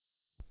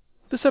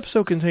This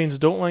episode contains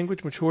adult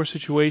language, mature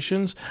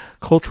situations,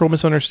 cultural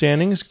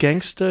misunderstandings,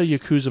 gangsta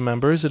Yakuza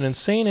members, an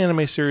insane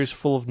anime series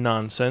full of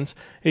nonsense,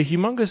 a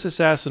humongous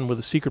assassin with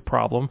a secret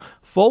problem,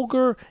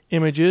 vulgar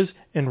images,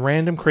 and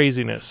random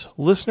craziness.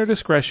 Listener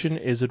discretion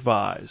is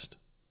advised.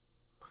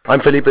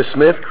 I'm Felipe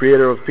Smith,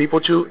 creator of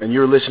Peoplechu, and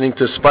you're listening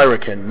to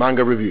Spiraken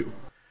Manga Review.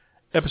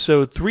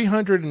 Episode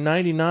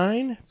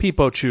 399,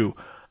 Peoplechu.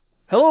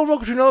 Hello and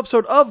welcome to another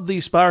episode of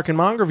the Spiraken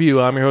Manga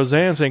Review. I'm your host,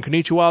 Zan, saying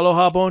konnichiwa,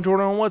 aloha,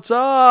 bonjour, what's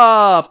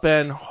up?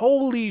 And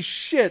holy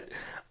shit,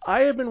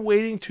 I have been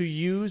waiting to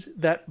use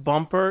that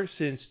bumper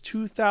since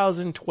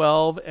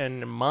 2012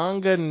 and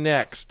Manga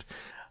Next.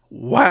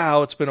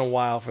 Wow, it's been a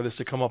while for this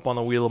to come up on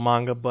the Wheel of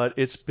Manga, but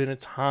it's been a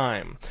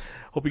time.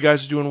 Hope you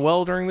guys are doing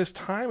well during this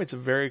time. It's a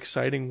very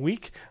exciting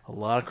week. A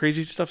lot of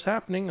crazy stuff's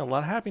happening. A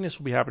lot of happiness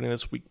will be happening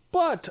this week.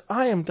 But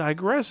I am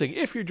digressing.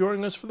 If you're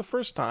joining us for the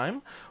first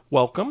time,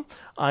 welcome.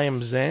 I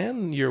am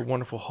Zan, your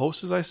wonderful host,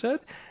 as I said.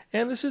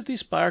 And this is the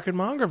Spiraken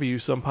Manga Review,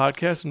 some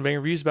podcasts and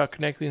reviews about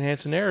connecting and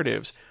enhancing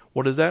narratives.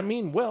 What does that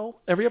mean? Well,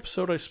 every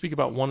episode I speak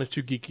about one or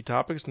two geeky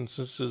topics, and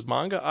since this is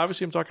manga,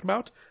 obviously I'm talking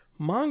about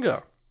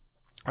manga.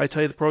 I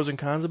tell you the pros and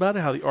cons about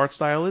it, how the art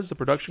style is, the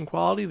production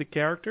quality, the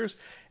characters,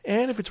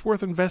 and if it's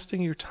worth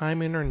investing your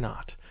time in or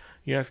not.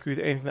 You don't have to agree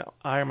with anything that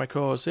I or my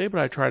co-hosts say, but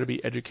I try to be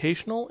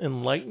educational,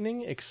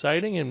 enlightening,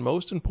 exciting, and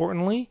most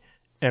importantly,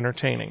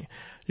 entertaining.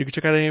 You can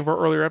check out any of our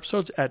earlier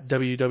episodes at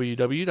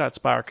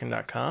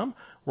www.spiraken.com.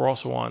 We're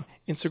also on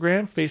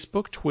Instagram,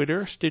 Facebook,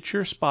 Twitter,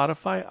 Stitcher,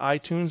 Spotify,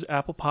 iTunes,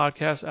 Apple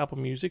Podcasts, Apple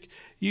Music,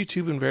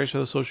 YouTube, and various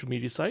other social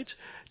media sites.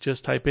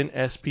 Just type in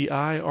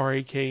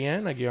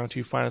SPIRAKN. I guarantee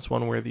you find us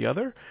one way or the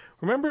other.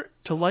 Remember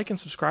to like and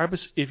subscribe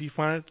us if you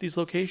find it at these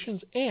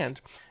locations. And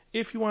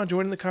if you want to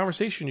join in the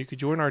conversation, you could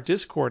join our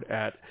Discord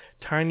at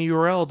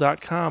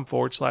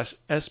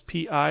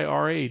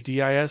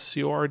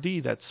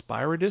tinyurl.com/SPIRADISCORD. That's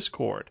Spira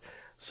Discord.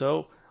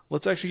 So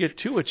let's actually get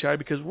to it, Chai,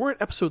 because we're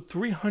at episode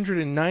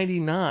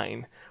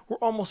 399. We're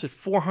almost at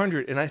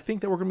 400, and I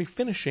think that we're going to be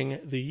finishing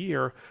the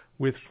year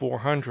with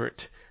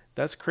 400.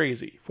 That's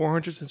crazy.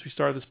 400 since we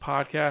started this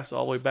podcast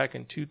all the way back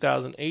in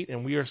 2008,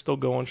 and we are still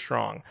going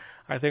strong.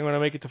 I think we're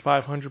going to make it to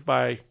 500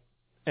 by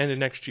end of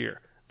next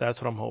year. That's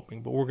what I'm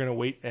hoping, but we're going to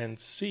wait and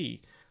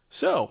see.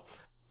 So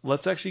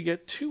let's actually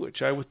get to it,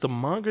 Chai, with the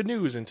manga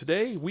news. And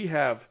today we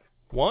have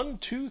 4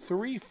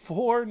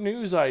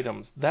 news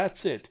items.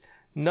 That's it.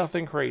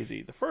 Nothing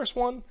crazy. The first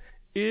one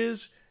is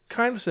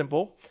kind of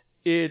simple.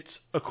 It's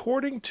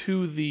according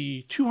to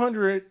the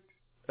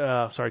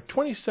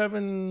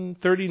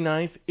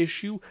 2739th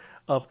issue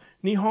of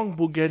Nihon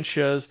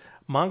Bugensha's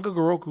Manga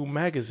Goroku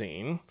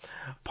magazine.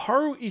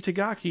 Paru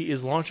Itagaki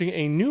is launching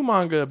a new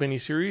manga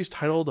miniseries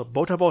titled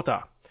Bota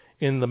Bota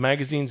in the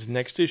magazine's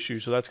next issue.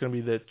 So that's going to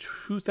be the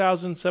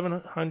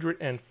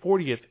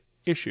 2740th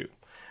issue.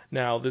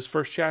 Now, this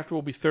first chapter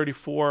will be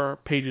 34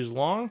 pages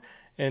long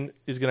and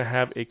is going to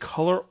have a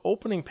color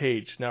opening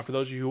page. Now, for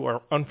those of you who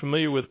are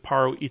unfamiliar with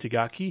Paru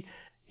Itagaki,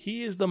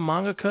 he is the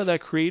mangaka that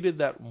created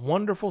that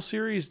wonderful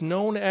series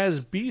known as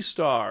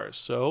Beastars.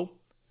 So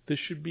this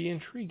should be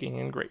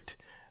intriguing and great.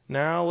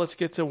 Now, let's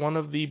get to one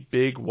of the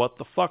big what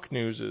the fuck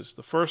newses.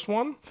 The first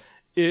one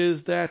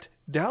is that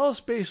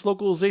Dallas-based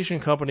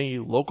localization company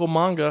Local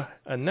Manga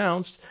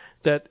announced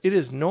that it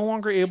is no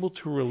longer able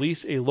to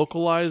release a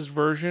localized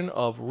version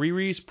of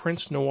Riri's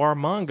Prince Noir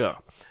manga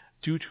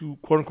due to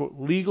quote-unquote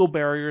legal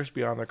barriers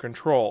beyond their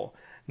control.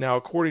 Now,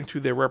 according to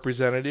their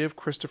representative,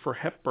 Christopher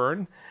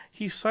Hepburn,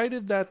 he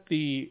cited that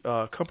the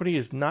company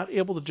is not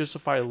able to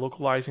justify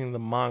localizing the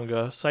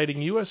manga,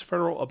 citing U.S.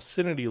 federal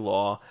obscenity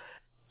law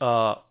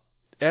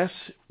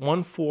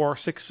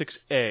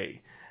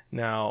S1466A.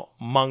 Now,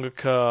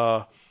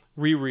 mangaka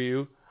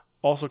Riri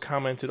also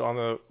commented on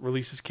the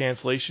release's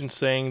cancellation,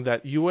 saying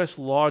that U.S.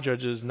 law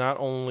judges not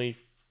only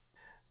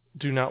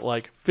do not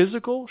like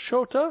physical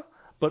shota,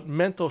 but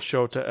mental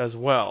shota as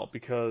well,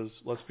 because,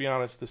 let's be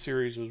honest, the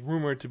series was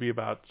rumored to be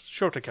about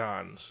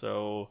Shotokan,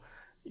 so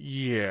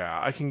yeah,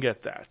 I can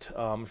get that.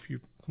 If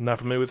you're not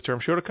familiar with the term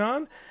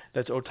Shotokan,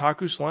 that's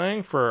otaku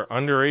slang for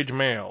underage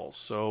males,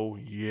 so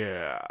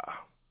yeah.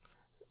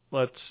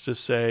 Let's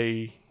just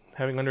say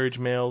having underage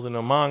males in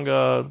a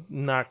manga,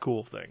 not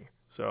cool thing,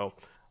 so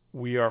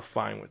we are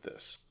fine with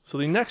this. So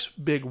the next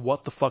big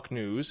what the fuck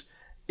news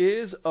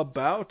is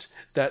about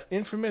that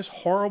infamous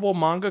horrible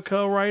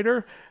mangaka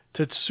writer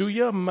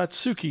Tetsuya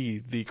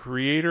Matsuki, the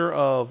creator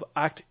of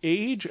Act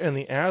Age and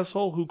the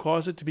asshole who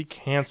caused it to be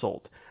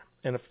canceled.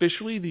 And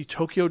officially, the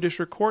Tokyo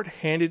District Court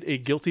handed a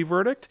guilty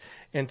verdict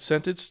and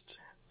sentenced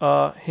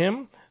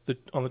him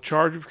on the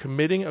charge of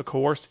committing a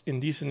coerced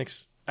indecent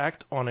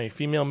act on a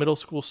female middle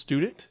school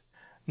student.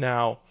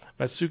 Now,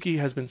 Matsuki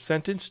has been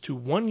sentenced to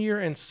 1 year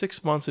and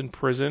 6 months in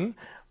prison,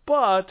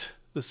 but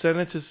the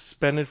sentence is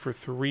suspended for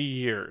 3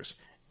 years.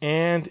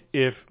 And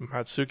if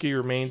Matsuki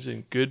remains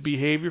in good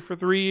behavior for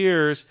 3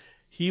 years,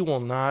 he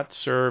will not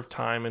serve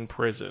time in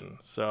prison.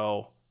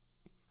 So,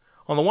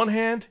 on the one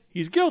hand,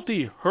 he's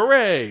guilty.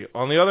 Hooray!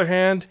 On the other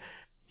hand,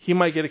 he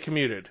might get it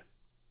commuted.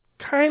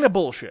 Kind of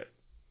bullshit.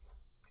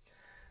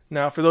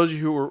 Now, for those of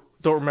you who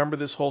don't remember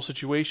this whole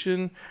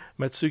situation,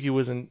 Matsuki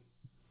was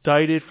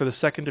indicted for the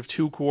second of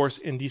 2 course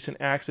indecent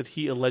acts that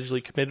he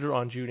allegedly committed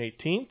on June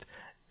 18th,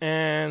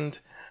 and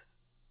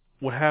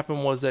what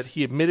happened was that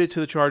he admitted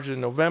to the charges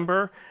in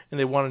November, and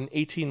they wanted an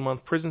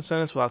 18-month prison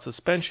sentence without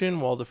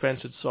suspension, while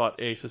defense had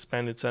sought a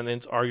suspended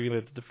sentence, arguing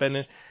that the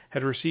defendant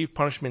had received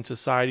punishment in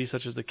society,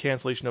 such as the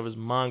cancellation of his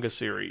manga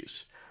series.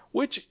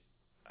 Which,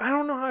 I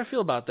don't know how I feel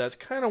about that.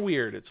 It's kind of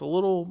weird. It's a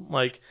little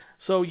like,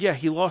 so yeah,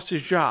 he lost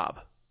his job,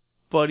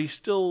 but he's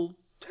still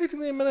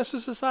technically a menace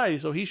to society,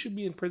 so he should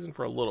be in prison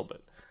for a little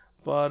bit.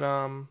 But,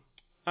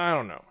 I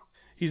don't know.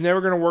 He's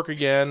never going to work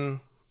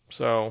again,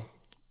 so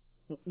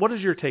what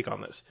is your take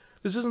on this?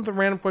 This isn't the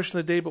random question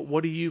of the day, but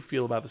what do you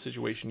feel about the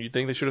situation? You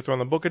think they should have thrown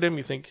the book at him?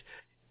 You think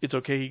it's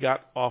okay he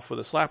got off with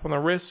a slap on the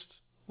wrist?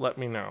 Let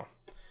me know.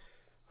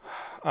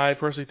 I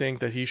personally think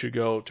that he should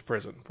go to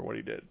prison for what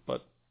he did.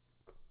 But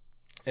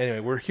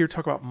anyway, we're here to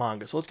talk about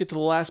manga. So let's get to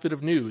the last bit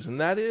of news,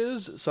 and that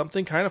is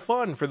something kind of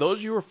fun. For those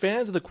of you who are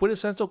fans of the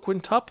Quintessential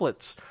Quintuplets,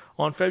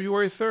 on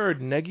February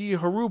 3rd, Negi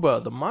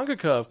Haruba, the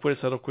mangaka of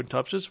Quintessential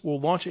Quintuplets, will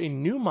launch a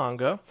new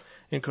manga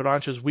in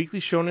Kodansha's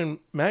weekly shonen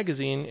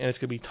magazine, and it's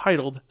going to be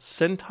titled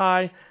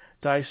Sentai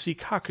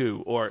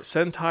Daisikaku, or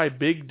Sentai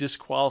Big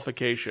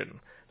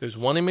Disqualification. There's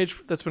one image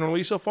that's been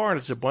released so far,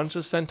 and it's a bunch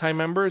of Sentai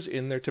members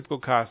in their typical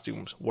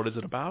costumes. What is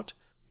it about?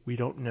 We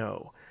don't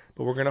know.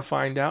 But we're going to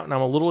find out, and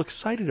I'm a little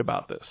excited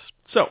about this.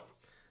 So,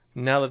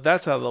 now that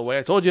that's out of the way,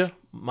 I told you,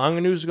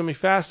 manga news is going to be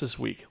fast this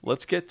week.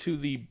 Let's get to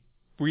the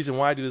reason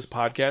why I do this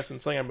podcast, and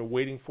something I've been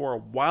waiting for a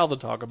while to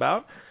talk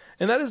about,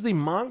 and that is the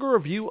manga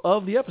review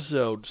of the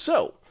episode.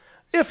 So,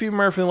 if you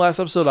remember from the last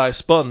episode, I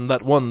spun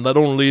that one, that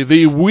only,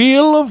 the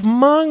Wheel of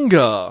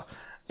Manga.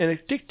 And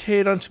it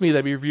dictated unto me that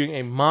I'd be reviewing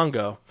a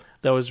manga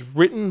that was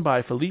written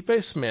by Felipe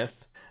Smith,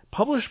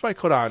 published by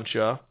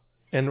Kodansha,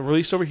 and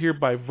released over here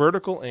by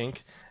Vertical Inc.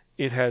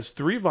 It has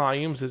 3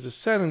 volumes, it's a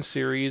 7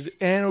 series,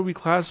 and it will be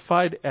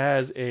classified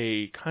as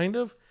a kind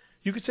of,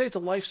 you could say it's a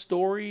life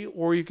story,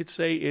 or you could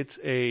say it's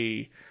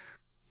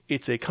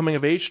a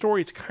coming-of-age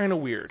story. It's kind of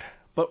weird.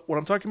 But what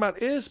I'm talking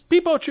about is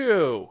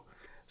Pipochu!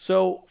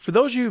 So, for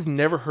those of you who've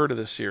never heard of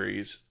this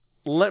series,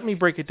 let me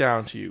break it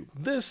down to you.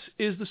 This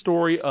is the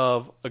story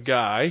of a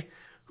guy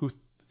who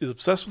is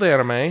obsessed with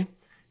anime.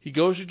 He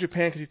goes to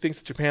Japan because he thinks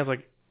that Japan's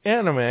like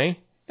anime,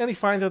 and he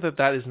finds out that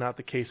that is not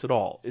the case at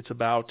all. It's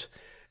about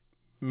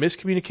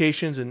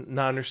miscommunications and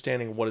not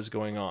understanding what is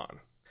going on.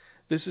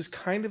 This is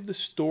kind of the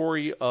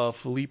story of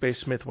Felipe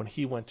Smith when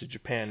he went to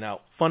Japan.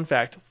 Now, fun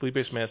fact,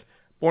 Felipe Smith,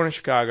 born in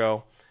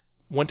Chicago,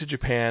 went to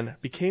Japan,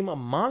 became a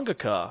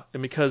mangaka,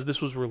 and because this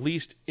was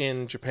released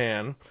in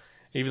Japan,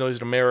 even though he's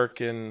an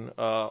American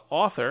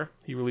author,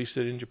 he released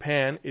it in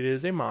Japan, it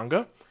is a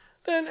manga.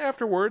 Then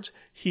afterwards,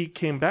 he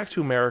came back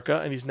to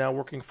America, and he's now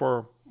working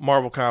for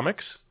Marvel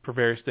Comics for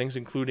various things,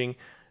 including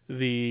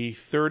the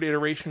 3rd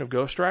iteration of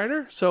Ghost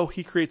Rider. So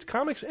he creates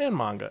comics and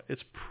manga.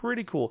 It's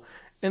pretty cool.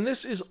 And this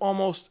is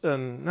almost not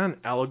an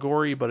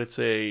allegory, but it's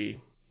a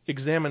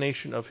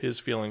examination of his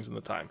feelings in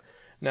the time.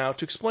 Now,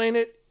 to explain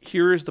it,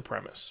 here is the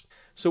premise.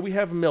 So we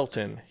have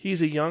Milton.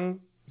 He's a young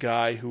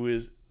guy who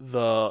is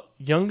the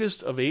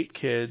youngest of 8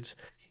 kids,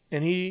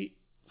 and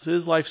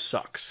his life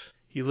sucks.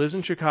 He lives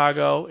in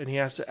Chicago, and he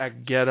has to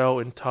act ghetto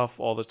and tough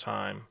all the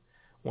time.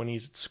 When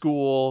he's at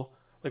school,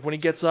 like when he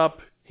gets up,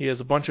 he has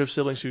a bunch of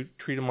siblings who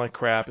treat him like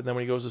crap, and then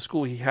when he goes to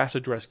school, he has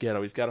to dress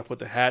ghetto. He's got to put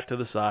the hat to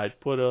the side,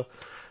 put a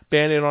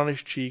Band-Aid on his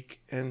cheek,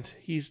 and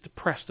he's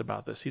depressed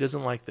about this. He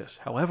doesn't like this.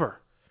 However,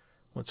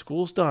 when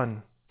school's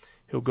done,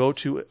 he'll go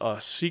to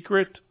a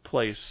secret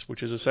place,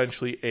 which is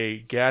essentially a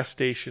gas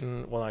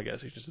station. Well, I guess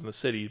it's just in the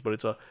city, but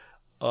it's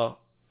a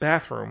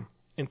bathroom,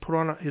 and put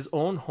on his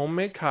own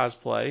homemade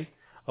cosplay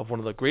of one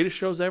of the greatest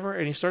shows ever,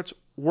 and he starts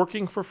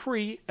working for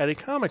free at a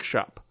comic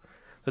shop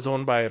that's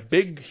owned by a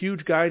big,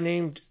 huge guy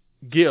named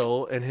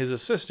Gil and his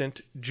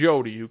assistant,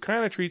 Jody, who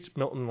kind of treats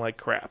Milton like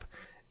crap.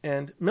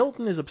 And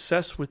Milton is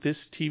obsessed with this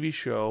TV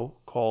show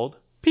called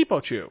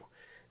Pipochu.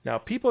 Now,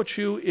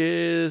 Pipochu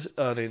is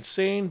an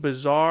insane,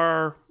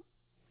 bizarre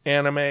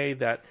anime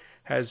that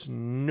has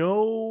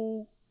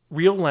no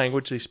real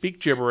language. They speak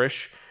gibberish.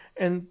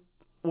 And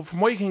from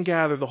what you can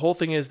gather, the whole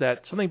thing is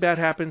that something bad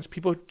happens,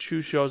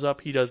 Pipochu shows up,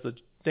 he does the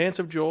dance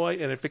of joy,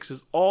 and it fixes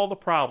all the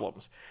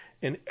problems.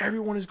 And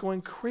everyone is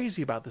going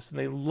crazy about this, and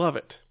they love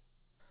it.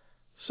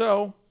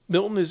 So,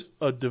 Milton is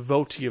a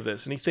devotee of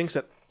this, and he thinks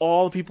that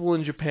all the people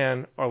in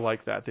Japan are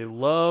like that. They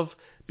love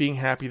being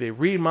happy. They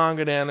read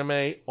manga and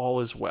anime,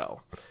 all is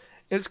well.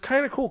 And it's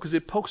kind of cool because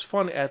it pokes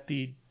fun at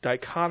the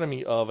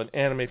dichotomy of an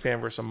anime fan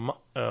versus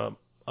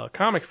a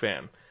comic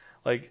fan.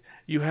 Like,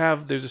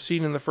 there's a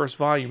scene in the first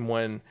volume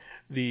when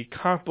the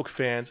comic book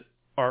fans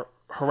are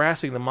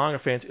harassing the manga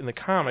fans in the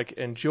comic,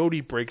 and Jody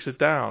breaks it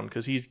down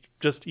because he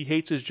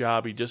hates his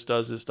job. He just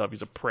does his stuff.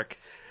 He's a prick.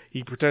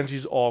 He pretends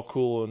he's all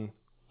cool and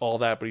all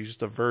that, but he's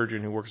just a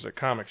virgin who works at a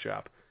comic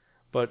shop.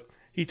 But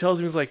he tells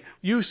him, he's like,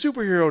 you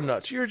superhero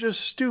nuts, you're just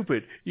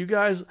stupid. You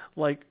guys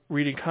like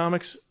reading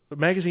comics,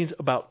 magazines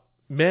about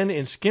men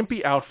in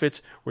skimpy outfits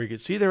where you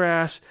can see their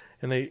ass,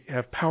 and they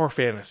have power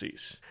fantasies.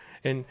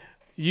 And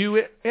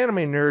you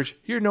anime nerds,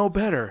 you're no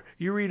better.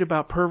 You read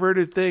about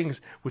perverted things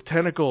with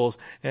tentacles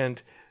and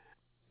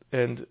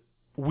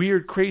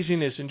weird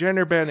craziness and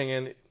gender bending.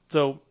 And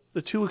so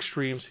the two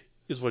extremes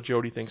is what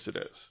Jody thinks it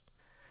is.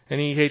 And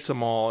he hates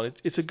them all.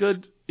 It's a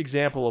good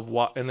example of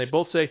what, and they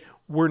both say,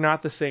 we're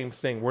not the same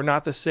thing. We're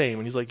not the same.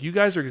 And he's like, you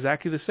guys are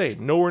exactly the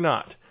same. No, we're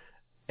not.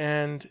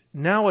 And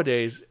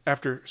nowadays,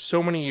 after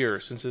so many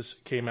years since this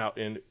came out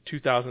in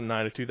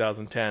 2009 to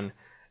 2010,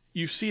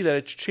 you see that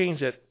it's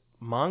changed, that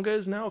manga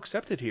is now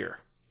accepted here.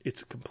 It's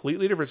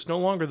completely different. It's no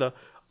longer the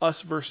us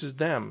versus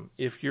them.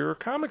 If you're a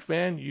comic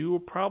fan, you will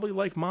probably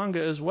like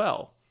manga as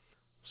well.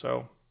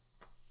 So,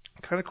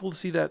 kind of cool to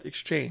see that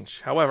exchange.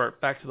 However,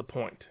 back to the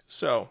point.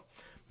 So,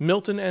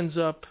 Milton ends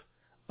up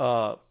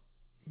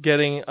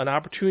getting an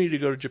opportunity to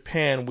go to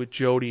Japan with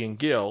Jody and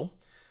Gil,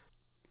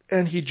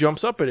 and he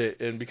jumps up at it,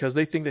 and because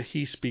they think that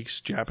he speaks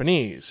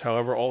Japanese.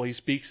 However, all he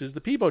speaks is the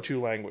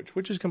Pibochu language,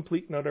 which is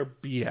complete and utter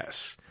BS.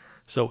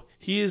 So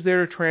he is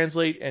there to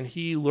translate, and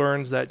he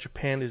learns that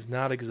Japan is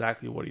not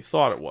exactly what he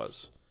thought it was.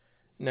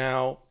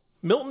 Now,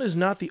 Milton is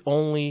not the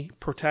only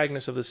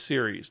protagonist of this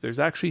series. There's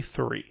actually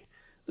three.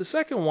 The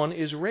second one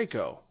is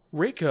Reiko.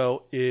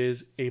 Reiko is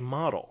a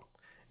model,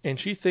 and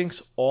she thinks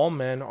all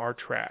men are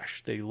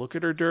trash. They look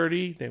at her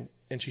dirty,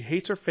 and she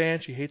hates her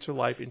fans, she hates her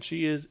life, and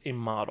she is a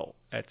model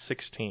at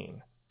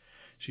 16.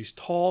 She's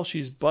tall,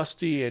 she's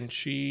busty, and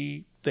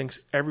she thinks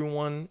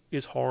everyone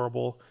is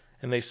horrible,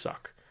 and they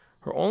suck.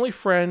 Her only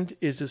friend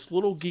is this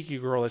little geeky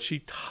girl that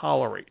she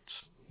tolerates,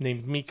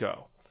 named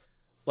Miko.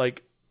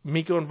 Like,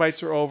 Miko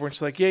invites her over, and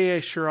she's like, yeah,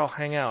 sure, I'll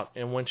hang out.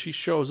 And when she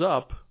shows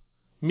up,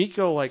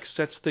 Miko, like,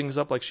 sets things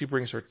up, like she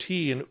brings her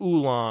tea and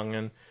oolong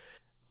and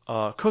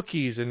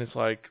cookies, and it's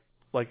like,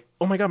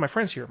 oh my god, my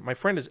friend's here. My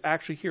friend is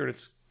actually here, and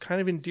it's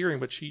kind of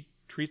endearing, but she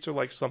treats her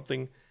like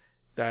something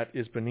that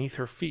is beneath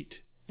her feet.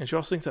 And she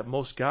also thinks that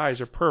most guys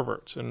are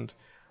perverts, and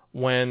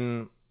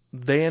when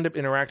they end up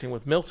interacting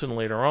with Milton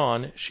later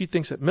on, she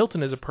thinks that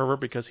Milton is a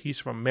pervert because he's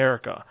from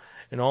America,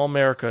 and all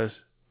Americans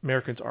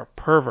are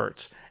perverts,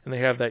 and they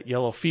have that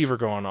yellow fever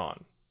going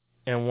on.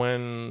 And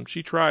when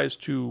she tries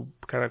to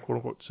kind of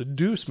quote-unquote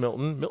seduce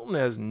Milton, Milton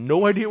has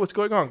no idea what's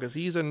going on because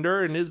he's a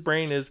nerd and his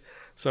brain is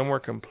somewhere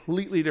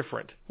completely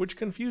different, which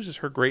confuses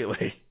her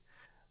greatly.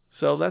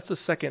 So that's the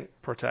second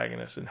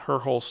protagonist and her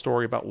whole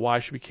story about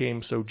why she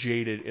became so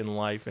jaded in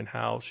life and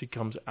how she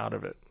comes out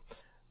of it.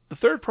 The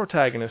third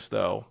protagonist,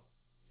 though,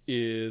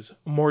 is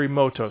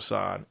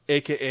Morimoto-san,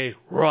 a.k.a.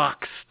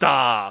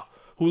 Rockstar,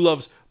 who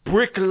loves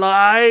Brick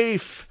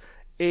Life,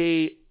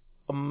 a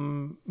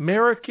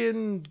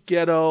American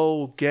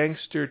ghetto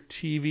gangster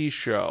TV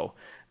show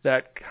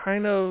that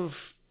kind of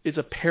is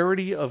a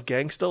parody of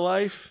Gangsta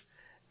Life,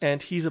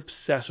 and he's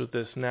obsessed with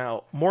this.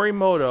 Now,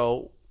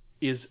 Morimoto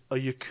is a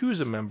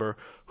Yakuza member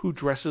who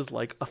dresses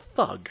like a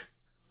thug,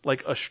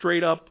 like a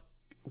straight-up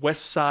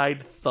West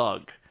Side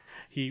thug.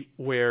 He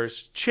wears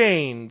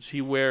chains, he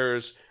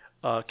wears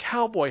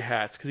cowboy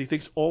hats, because he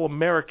thinks all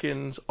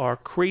Americans are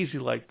crazy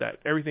like that.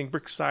 Everything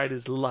Brickside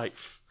is life.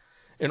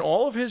 And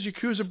all of his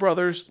Yakuza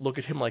brothers look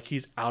at him like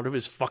he's out of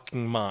his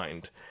fucking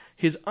mind.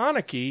 His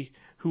Aniki,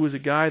 who is a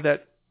guy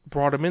that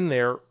brought him in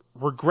there,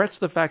 regrets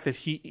the fact that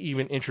he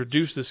even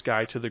introduced this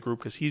guy to the group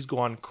because he's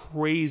gone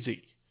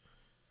crazy.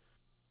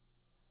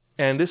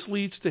 And this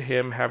leads to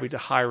him having to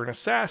hire an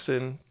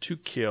assassin to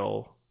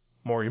kill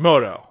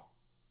Morimoto.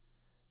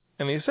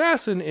 And the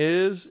assassin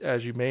is,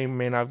 as you may or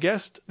may not have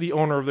guessed, the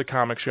owner of the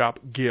comic shop,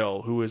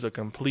 Gil, who is a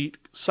complete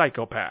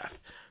psychopath,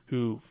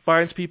 who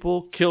finds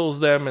people, kills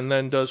them, and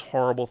then does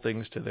horrible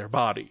things to their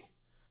body.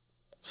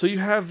 So you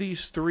have these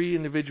three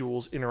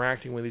individuals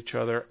interacting with each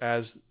other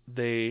as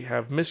they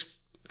have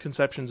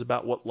misconceptions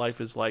about what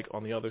life is like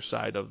on the other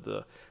side of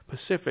the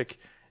Pacific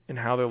and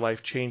how their life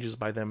changes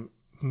by them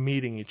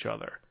meeting each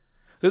other.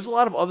 There's a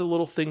lot of other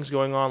little things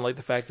going on, like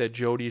the fact that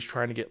Jody is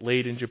trying to get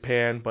laid in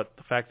Japan, but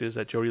the fact is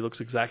that Jody looks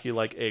exactly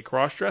like a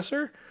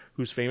crossdresser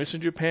who's famous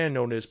in Japan,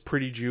 known as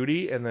Pretty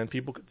Judy, and then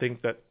people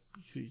think that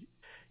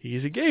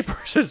he's a gay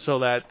person, so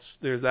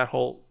there's that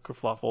whole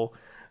kerfluffle.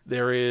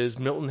 There is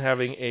Milton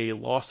having a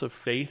loss of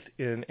faith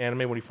in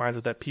anime when he finds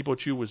out that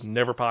Pibochu was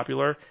never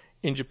popular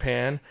in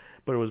Japan,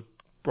 but it was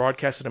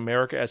broadcast in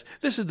America as,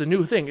 this is the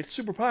new thing, it's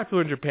super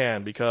popular in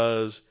Japan,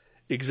 because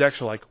execs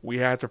are like, we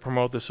have to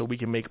promote this so we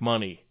can make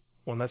money.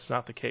 When that's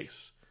not the case.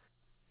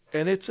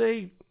 And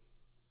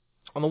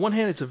on the one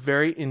hand, it's a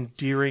very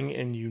endearing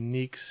and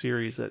unique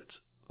series that's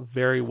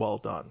very well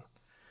done.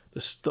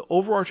 The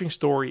overarching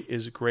story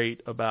is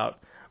great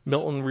about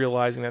Milton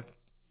realizing that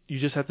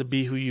you just have to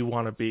be who you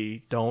want to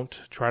be. Don't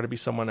try to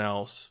be someone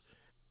else.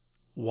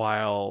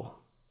 While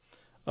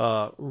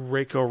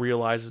Reiko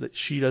realizes that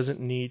she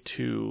doesn't need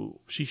to,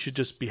 she should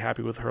just be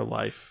happy with her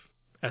life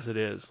as it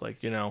is.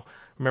 Like,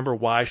 remember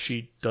why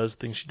she does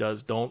things she does.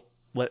 Don't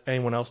let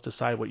anyone else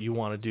decide what you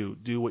want to do.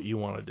 Do what you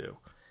want to do.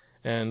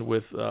 And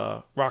with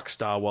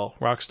Rockstar, well,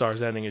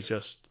 Rockstar's ending is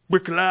just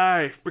Brick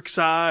Life,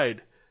 Brickside,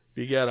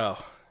 Bighetto.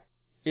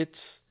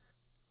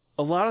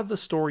 A lot of the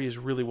story is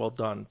really well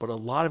done, but a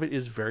lot of it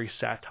is very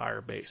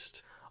satire-based.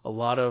 A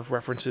lot of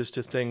references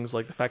to things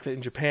like the fact that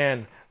in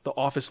Japan, the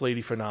office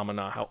lady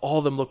phenomena, how all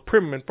of them look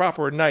prim and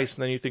proper and nice,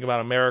 and then you think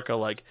about America,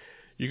 like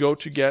you go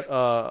to get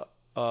a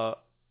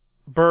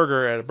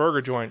burger at a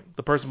burger joint,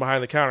 the person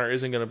behind the counter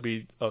isn't going to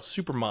be a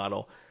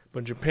supermodel. But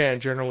in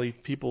Japan, generally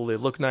people, they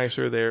look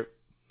nicer.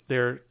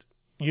 Their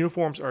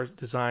uniforms are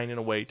designed in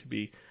a way to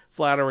be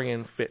flattering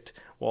and fit.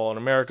 While in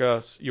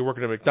America, you're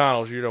working at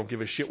McDonald's, you don't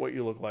give a shit what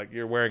you look like.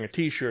 You're wearing a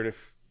t-shirt if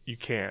you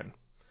can.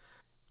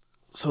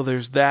 So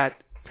there's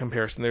that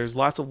comparison. There's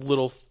lots of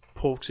little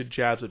pokes and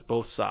jabs at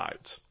both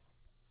sides.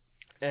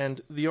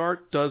 And the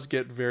art does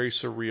get very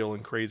surreal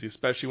and crazy,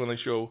 especially when they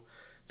show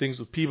things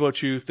with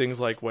Pivochu, things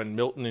like when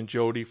Milton and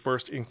Jody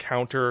first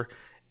encounter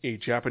a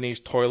Japanese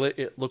toilet,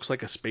 it looks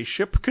like a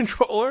spaceship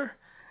controller.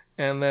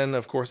 And then,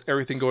 of course,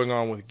 everything going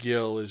on with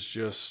Gil is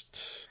just...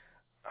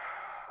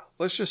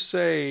 Let's just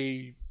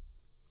say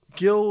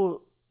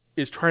Gil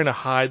is trying to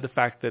hide the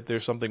fact that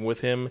there's something with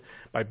him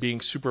by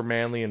being super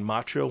manly and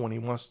macho when he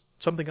wants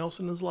something else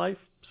in his life.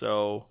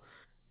 So,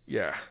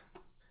 yeah.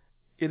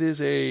 It is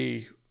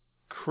a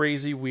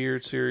crazy,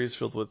 weird series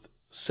filled with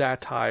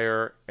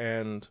satire,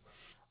 and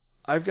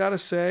I've got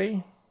to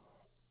say,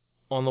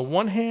 on the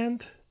one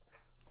hand,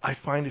 I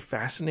find it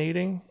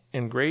fascinating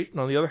and great,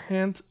 and on the other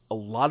hand, a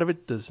lot of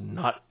it does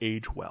not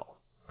age well.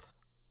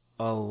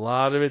 A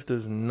lot of it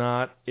does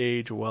not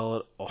age well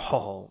at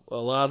all. A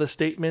lot of the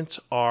statements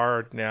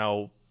are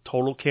now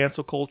total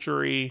cancel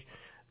culture-y.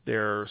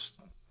 There's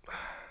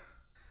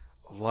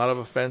a lot of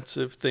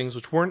offensive things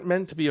which weren't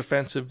meant to be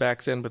offensive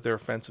back then, but they're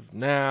offensive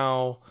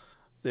now.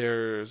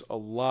 There's a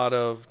lot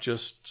of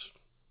just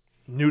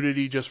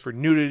nudity just for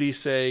nudity's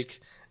sake,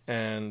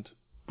 and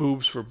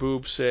boobs for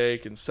boobs'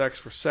 sake, and sex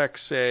for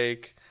sex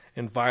sake,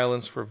 and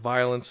violence for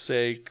violence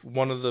sake.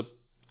 One of the,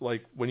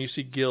 like, when you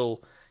see Gil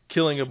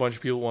killing a bunch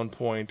of people at one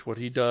point, what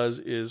he does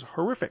is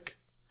horrific.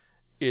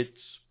 It's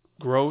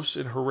gross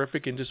and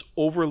horrific and just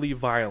overly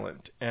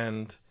violent.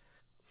 And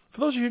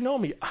for those of you who know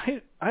me,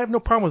 I have no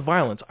problem with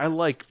violence. I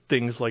like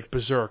things like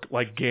Berserk,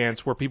 like Gantz,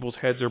 where people's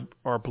heads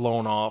are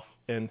blown off.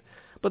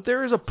 But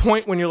there is a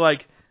point when you're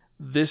like,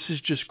 this is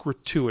just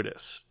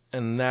gratuitous.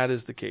 And that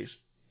is the case.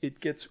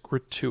 It gets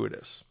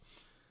gratuitous.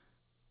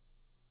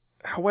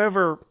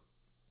 However,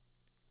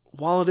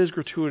 while it is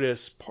gratuitous,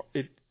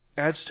 it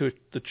adds to it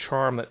the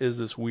charm that is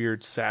this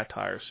weird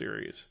satire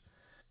series.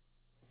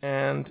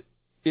 And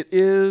it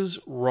is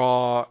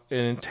raw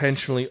and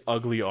intentionally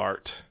ugly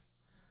art.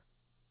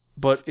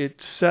 But it's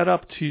set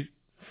up to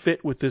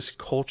fit with this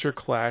culture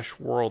clash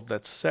world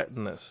that's set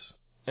in this.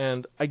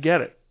 And I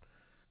get it.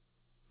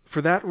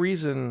 For that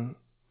reason,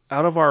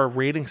 out of our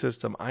rating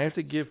system, I have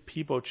to give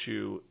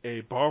Pivochu a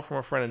borrow from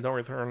a friend and don't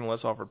return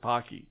unless offered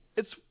Pocky.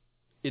 It's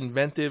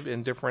inventive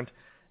and different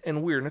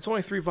and weird, and it's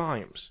only 3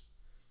 volumes.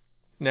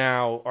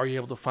 Now, are you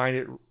able to find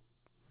it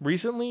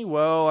recently?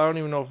 Well, I don't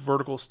even know if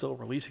Vertical's still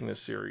releasing this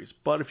series,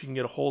 but if you can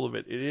get a hold of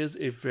it, it is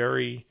a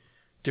very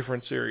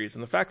different series.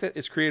 And the fact that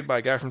it's created by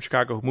a guy from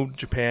Chicago who moved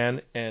to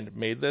Japan and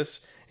made this,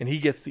 and he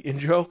gets the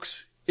in-jokes,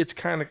 it's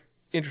kind of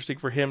interesting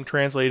for him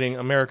translating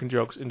American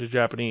jokes into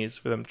Japanese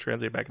for them to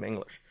translate back in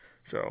English.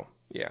 So,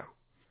 yeah.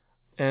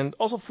 And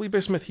also, Felipe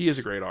Smith, he is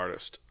a great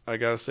artist. I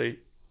gotta say,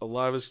 a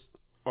lot of his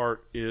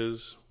art is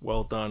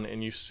well done,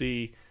 and you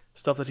see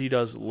stuff that he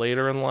does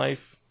later in life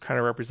kind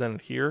of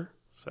represented here.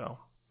 So,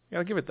 you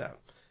gotta give it that.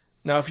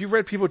 Now, if you've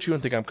read Pivochu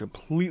and think I'm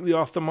completely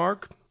off the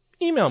mark,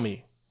 email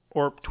me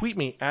or tweet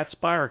me at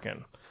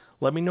Spiraken.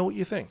 Let me know what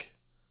you think.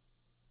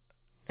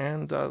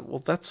 And,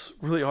 well, that's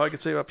really all I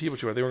could say about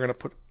Pivochu. I think we're going to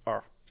put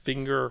our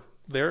finger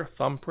there,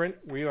 thumbprint.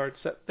 We are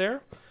set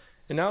there.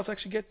 And now let's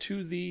actually get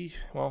to the,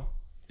 well,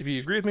 if you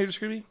agree with me or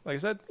disagree with me, like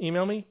I said,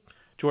 email me.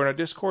 Join our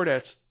Discord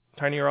at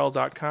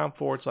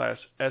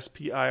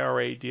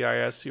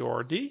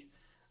tinyurl.com/SPIRADISCORD.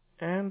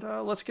 And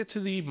let's get to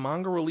the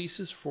manga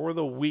releases for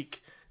the week.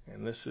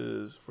 And this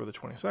is for the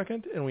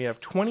 22nd. And we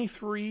have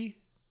 23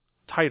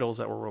 titles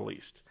that were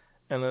released.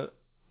 And the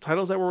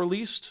titles that were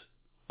released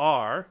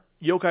are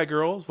Yokai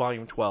Girls,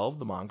 Volume 12,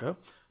 the manga.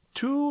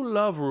 To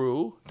Love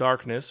Ru,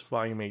 Darkness,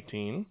 Volume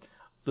 18.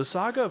 The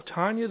Saga of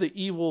Tanya the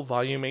Evil,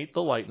 Volume 8,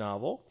 the light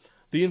novel.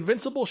 The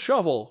Invincible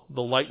Shovel,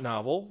 the light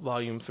novel,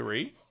 Volume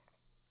 3.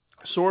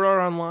 Sword Art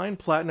Online,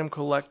 Platinum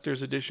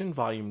Collector's Edition,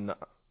 Volume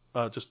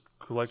just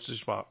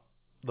Collector's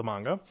the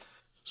manga.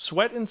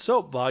 Sweat and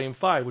Soap, Volume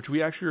 5, which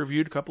we actually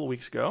reviewed a couple of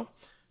weeks ago.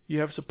 You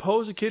have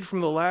Suppose a Kid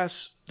from the Last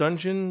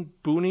Dungeon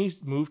Boonies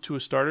moved to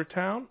a starter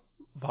town,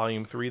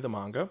 Volume 3, the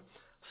manga.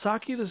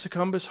 Saki the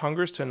Succumbus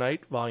Hungers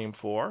Tonight, Volume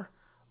 4.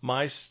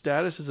 My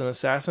Status as an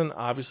Assassin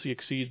Obviously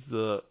Exceeds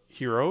the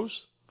Heroes,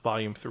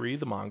 Volume 3,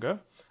 the manga.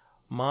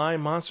 My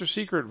Monster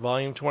Secret,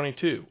 Volume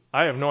 22.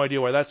 I have no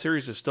idea why that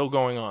series is still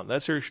going on.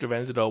 That series should have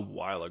ended a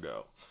while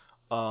ago.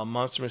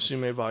 Monster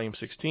Musume, Volume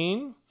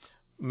 16.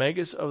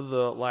 Megas of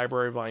the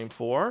Library, Volume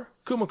 4.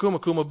 Kuma Kuma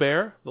Kuma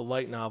Bear, the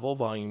light novel,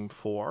 Volume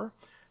 4.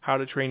 How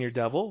to Train Your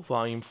Devil,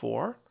 Volume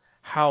 4.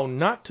 How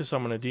Not to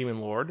Summon a Demon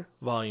Lord,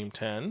 Volume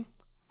 10.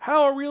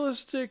 How a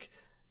Realistic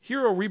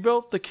Hero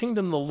Rebuilt the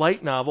Kingdom, the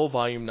light novel,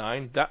 Volume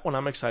 9. That one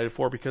I'm excited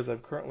for because I'm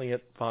currently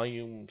at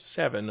Volume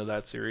 7 of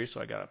that series,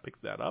 so I got to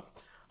pick that up.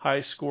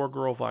 High Score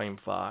Girl, Volume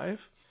 5.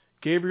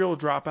 Gabriel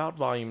Dropout,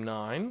 Volume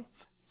 9.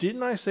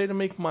 Didn't I Say to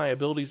Make My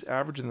Abilities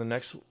Average in the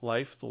Next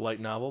Life, the light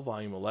novel,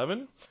 Volume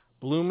 11.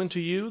 Bloom Into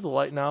You, the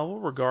light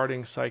novel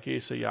regarding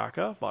Saike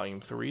Sayaka,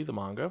 Volume 3, the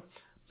manga.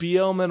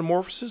 BL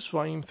Metamorphosis,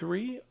 Volume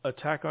 3,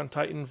 Attack on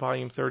Titan,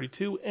 Volume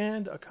 32,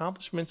 and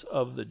Accomplishments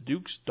of the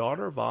Duke's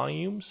Daughter,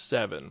 Volume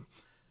 7.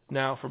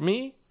 Now, for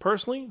me,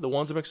 personally, the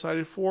ones I'm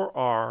excited for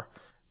are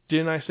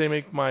Didn't I Say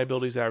Make My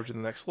Abilities Average in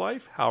the Next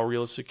Life, How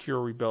Realistic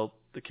Hero Rebuilt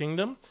the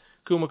Kingdom,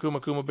 Kuma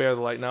Kuma Kuma Bear,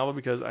 the light novel,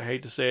 because I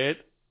hate to say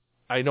it,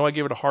 I know I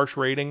gave it a harsh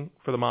rating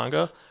for the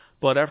manga,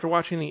 but after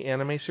watching the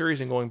anime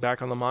series and going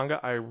back on the manga,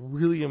 I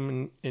really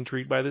am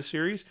intrigued by this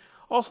series.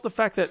 Also, the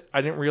fact that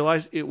I didn't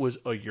realize it was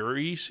a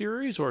Yuri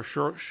series or a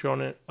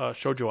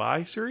Shoujo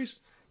Ai series,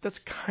 that's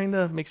kind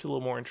of makes it a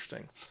little more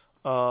interesting.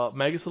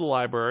 Magus of the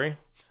Library,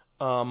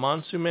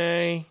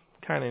 Monsume,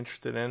 kind of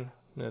interested in.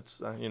 It's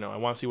I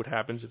want to see what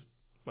happens.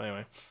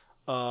 Anyway,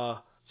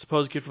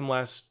 Supposed Kid from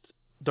Last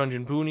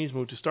Dungeon Boonies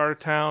moved to Starter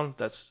Town.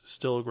 That's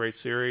still a great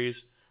series.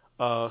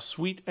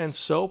 Sweet and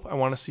Soap, I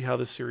want to see how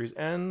this series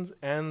ends.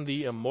 And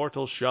The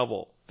Immortal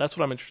Shovel. That's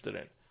what I'm interested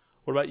in.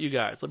 What about you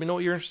guys? Let me know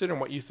what you're interested in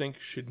and what you think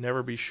should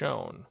never be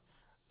shown.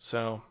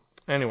 So,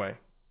 anyway,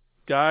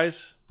 guys,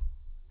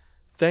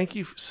 thank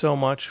you so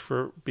much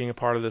for being a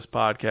part of this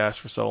podcast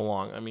for so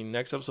long. I mean,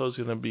 next episode is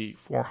going to be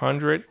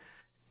 400,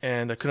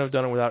 and I couldn't have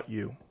done it without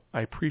you.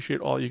 I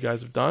appreciate all you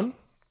guys have done.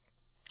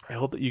 I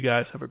hope that you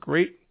guys have a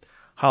great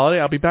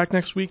holiday. I'll be back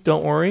next week,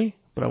 don't worry,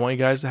 but I want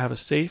you guys to have a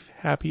safe,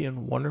 happy,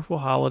 and wonderful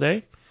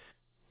holiday.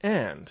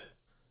 And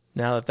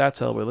now that that's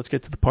over, let's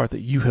get to the part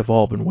that you have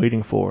all been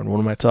waiting for. And what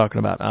am I talking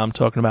about? I'm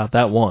talking about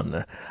that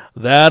one,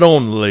 that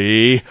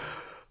only,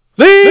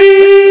 the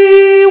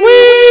Wheel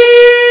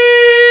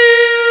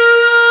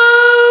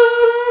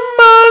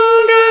of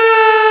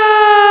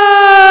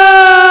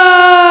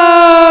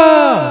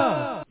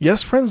Manga!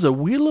 Yes, friends, the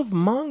Wheel of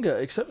Manga,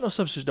 except no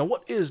substitute. Now,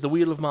 what is the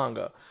Wheel of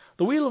Manga?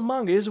 The Wheel of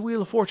Manga is a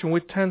Wheel of Fortune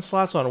with 10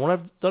 slots on it. What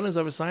I've done is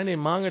I've assigned a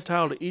manga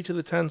title to each of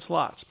the 10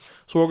 slots.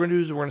 So what we're going to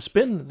do is we're going to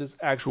spin this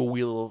actual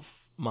Wheel of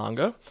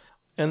Manga,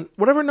 and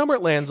whatever number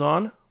it lands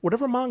on,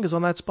 whatever manga is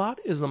on that spot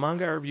is the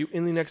manga I review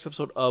in the next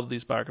episode of the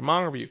Spider-Man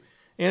Manga Review.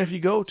 And if you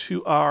go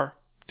to our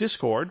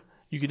Discord,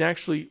 you can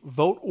actually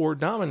vote or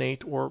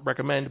nominate or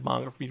recommend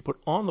manga for me to put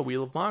on the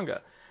Wheel of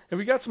Manga. And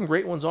we got some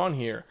great ones on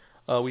here.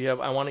 We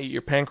have I Want to Eat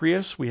Your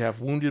Pancreas, we have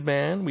Wounded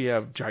Man, we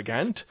have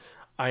Gigant,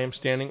 I Am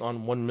Standing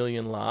on 1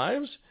 Million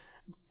Lives,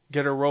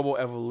 Getter Robo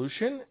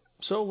Evolution.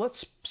 So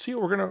let's see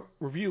what we're going to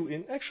review.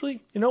 And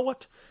actually, you know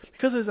what?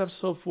 Because it's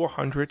episode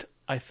 400,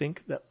 I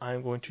think that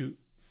I'm going to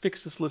fix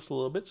this list a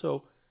little bit.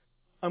 So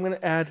I'm going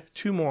to add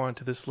 2 more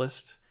onto this list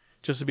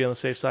just to be on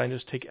the safe side and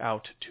just take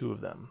out 2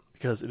 of them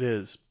because it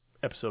is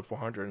episode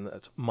 400 and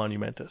that's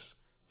monumentous.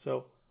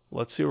 So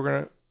let's see what we're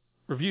going to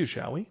review,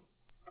 shall we?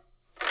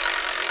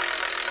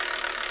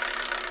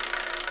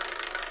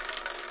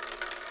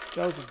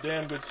 That was a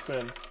damn good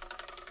spin.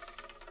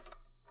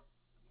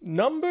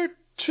 Number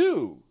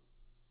 2.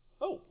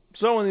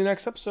 So in the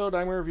next episode,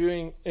 I'm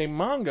reviewing a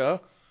manga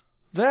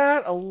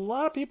that a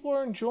lot of people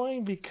are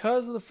enjoying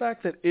because of the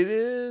fact that it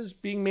is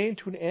being made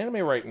into an anime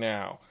right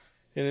now.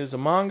 It is a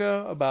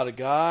manga about a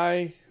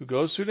guy who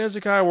goes to an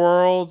isekai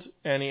world,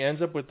 and he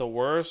ends up with the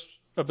worst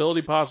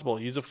ability possible.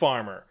 He's a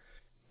farmer.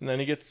 And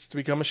then he gets to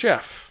become a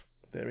chef.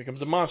 Then he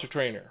becomes a monster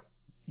trainer.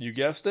 You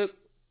guessed it.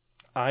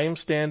 I Am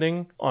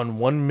Standing on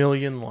 1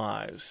 Million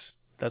Lives.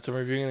 That's what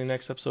I'm reviewing in the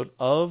next episode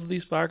of the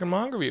Spider-Man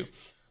Manga Review.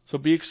 So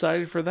be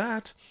excited for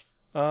that.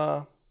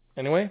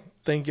 Anyway,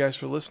 thank you guys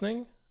for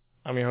listening.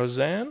 I'm your host,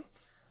 Zan.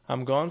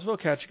 I'm Gonzalo.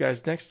 Catch you guys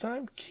next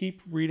time.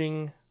 Keep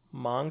reading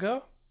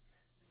manga.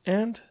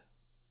 And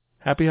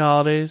happy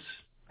holidays,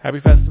 happy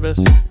Festivus,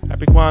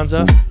 happy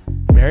Kwanzaa,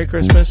 Merry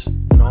Christmas,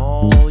 and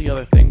all the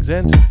other things.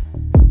 And